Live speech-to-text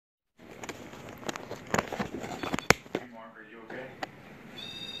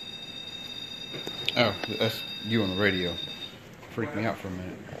Oh, that's you on the radio. Freaked me out for a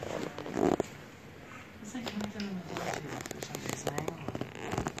minute. It's like connected on the Bluetooth or something.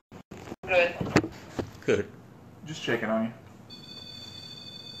 Good. Good. Just checking on you.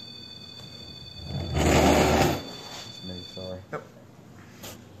 It's me, sorry. Yep.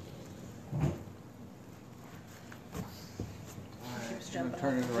 Jumping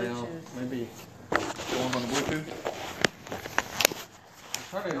Turn it off the around. Bluetooth. Maybe Going on the Bluetooth.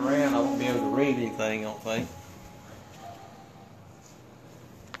 turn it around. I won't be able to read anything. I don't think.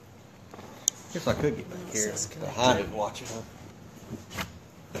 Guess I could get back here It's behind it and watch it. Huh?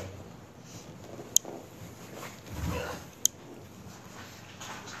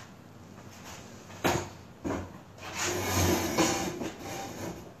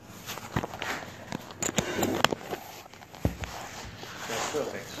 I still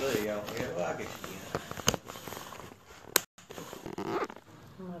can't see. Well, I guess you can.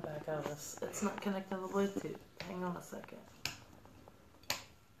 I'm gonna back out of this. It's not connected on the Bluetooth. Hang on a second.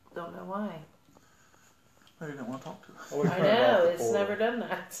 Don't know why. Maybe they didn't want to talk to us. Well, we I turned off know, the it's portal. never done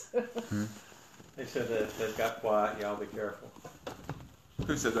that. They said that if they got quiet, y'all be careful.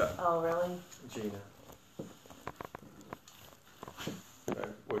 Who said that? Oh, really? Gina.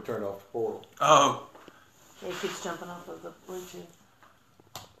 We turned off the portal. Oh. It keeps jumping off of the Bluetooth.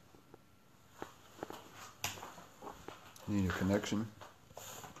 Need a connection?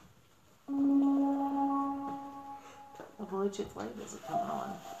 The Bluetooth light isn't coming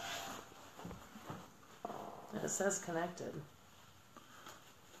on. And it says connected.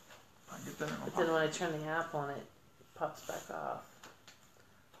 I can get that in my But then pocket. when I turn the app on, it pops back off.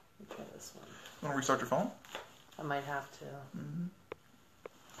 Let me try this one. You want to restart your phone? I might have to. Mm-hmm.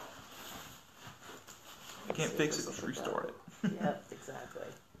 You can't fix it, just restart it. Yep, exactly.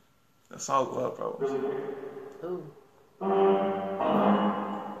 That solves a lot of problems. Ooh.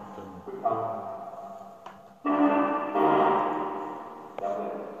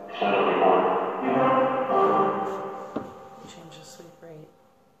 Change the sleep rate.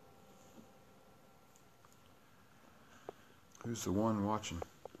 Who's the one watching?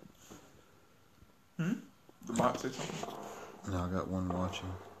 Hmm? The bot said something? No, I got one watching.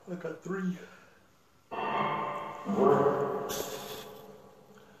 I got 3. You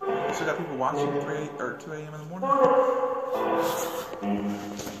still got people watching at 3 or 2 a.m. in the morning?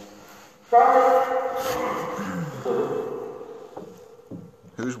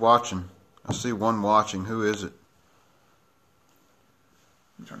 Who's watching? I see one watching. Who is it?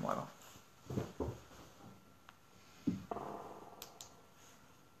 You turn the light off.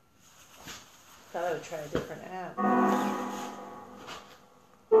 Thought I would try a different app.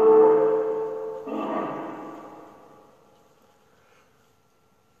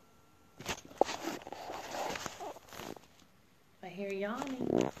 I hear yawning.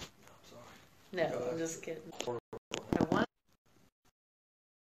 No, I'm just kidding. I want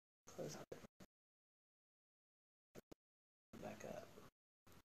close it. Back up.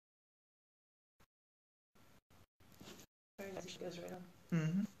 Very nice. She goes right on.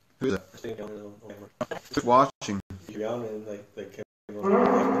 Mm-hmm. Who's that? Stay down on camera. Who's watching? If you're on and they came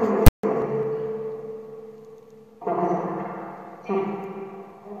on.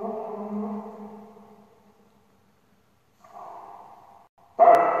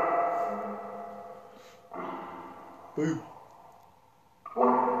 Boo.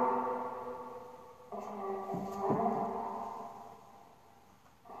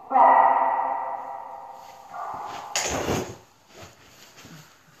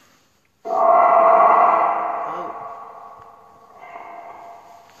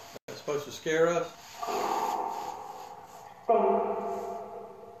 That's supposed to scare us?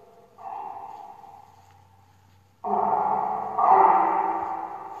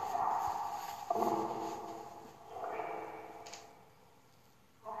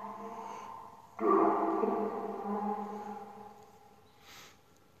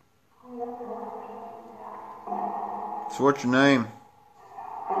 So what's your name?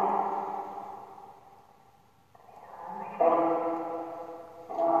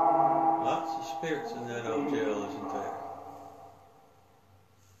 Lots of spirits in that old jail, isn't there?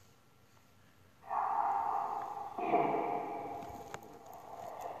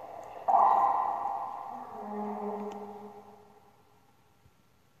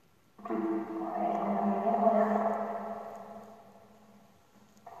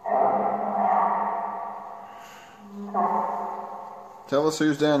 Tell us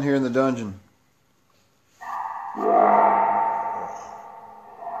who's down here in the dungeon.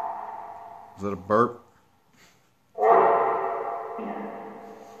 Is that a burp?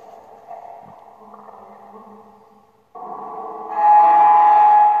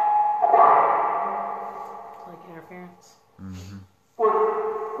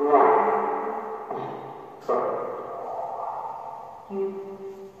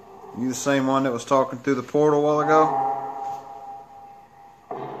 You the same one that was talking through the portal a while ago?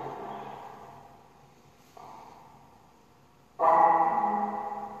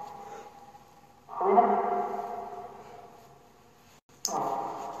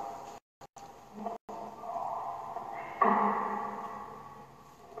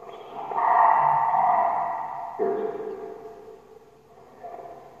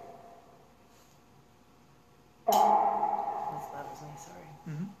 That was me, sorry.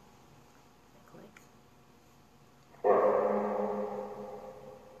 Mm-hmm. Click.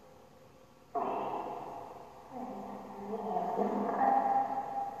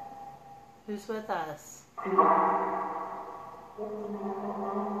 Who's with us?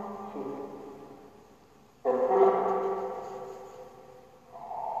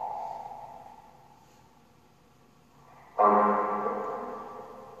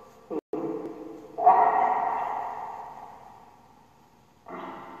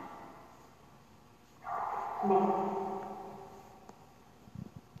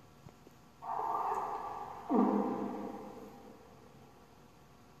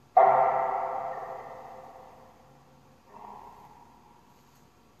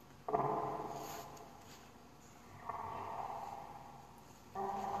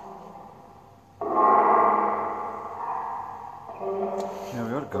 Yeah,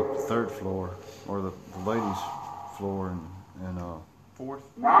 we ought to go up to the third floor, or the ladies' floor, and Fourth.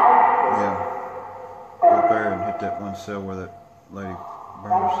 yeah, go up there and hit that one cell where that lady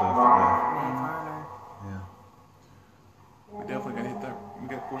burned herself to death. Meg Harner. Yeah. We definitely gotta hit that.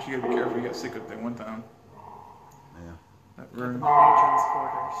 Of course, you gotta be careful. You got sick up there one time. Yeah. That The room. matron's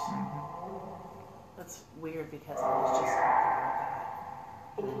quarters. Mm-hmm. That's weird because I was just talking about that.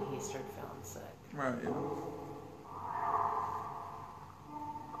 And then he started feeling sick. Right. Yeah.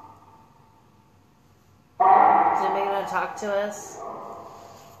 Is anybody going to talk to us?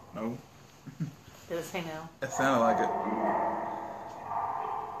 No. Did it say no? It sounded like it.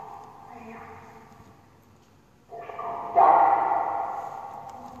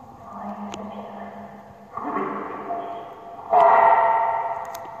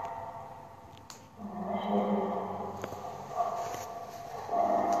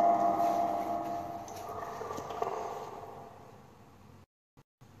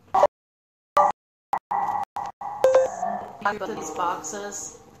 You put these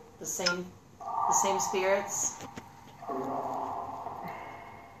boxes, the same spirits.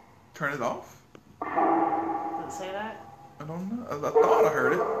 Turn it off? Did it say that? I don't know. I thought I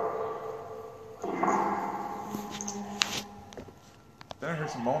heard it. Then I heard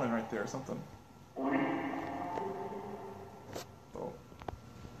some moaning right there or something. Oh.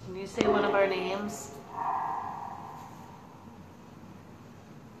 Can you say one of our names?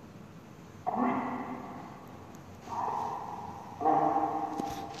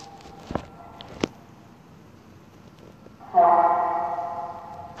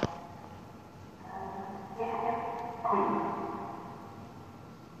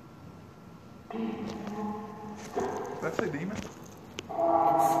 Did I say demon? It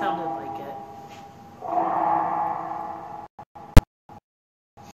sounded like it.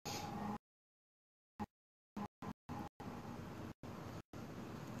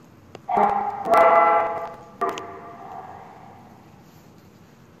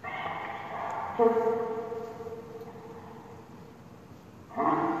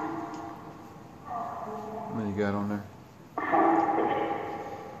 How many you got on there?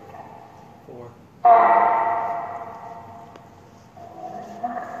 4.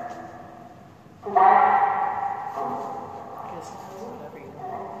 Guess whatever you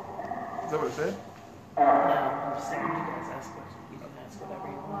want. Is that what it said? No, I'm just saying you guys ask what you can ask whatever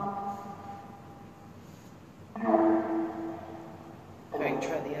you want. Or you can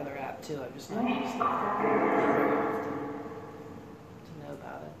try the other app too. I've just not used it very often to know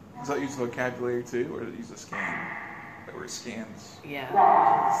about it. Does that use the vocabulary too, or does it use a scan? Or it scans? Yeah,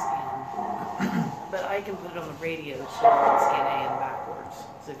 usually scan. But I can put it on the radio so I can scan AM backwards.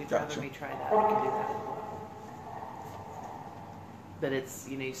 So if you'd rather Gotcha. me try that, I can do that as well. But it's,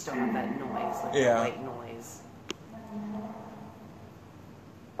 you still have that noise, like Yeah. the white noise.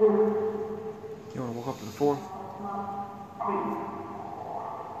 You want to walk up to the fourth?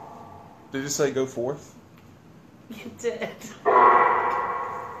 Did it just say go forth? You did.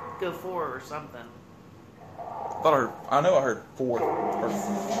 Go 4 or something. I know I heard fourth. Or 8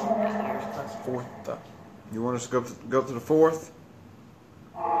 years plus 4. fourth. You want us to go up to the fourth?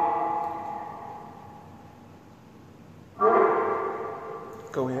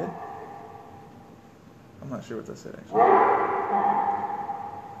 Go ahead. I'm not sure what that said actually.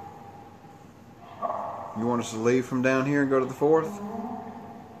 You want us to leave from down here and go to the 4th?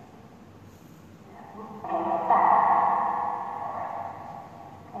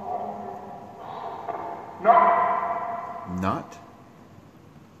 Not?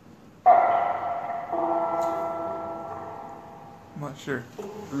 I'm not sure.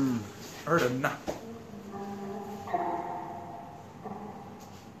 I heard a knock.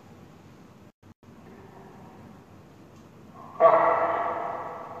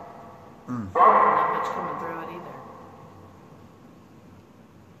 Not much coming through it either.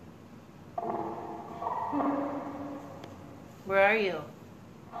 Where are you?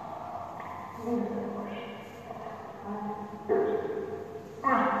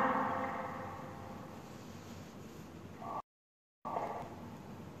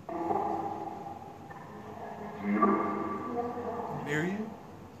 Near you?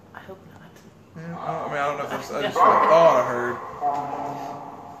 I hope not. Yeah, I mean, I don't know if that's. I just thought I heard.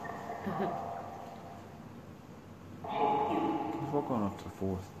 Let's walk on up to the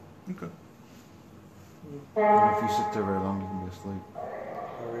 4th. Okay. And if you sit there very long, you can be asleep.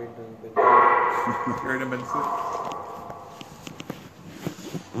 Already done been. Heard him in the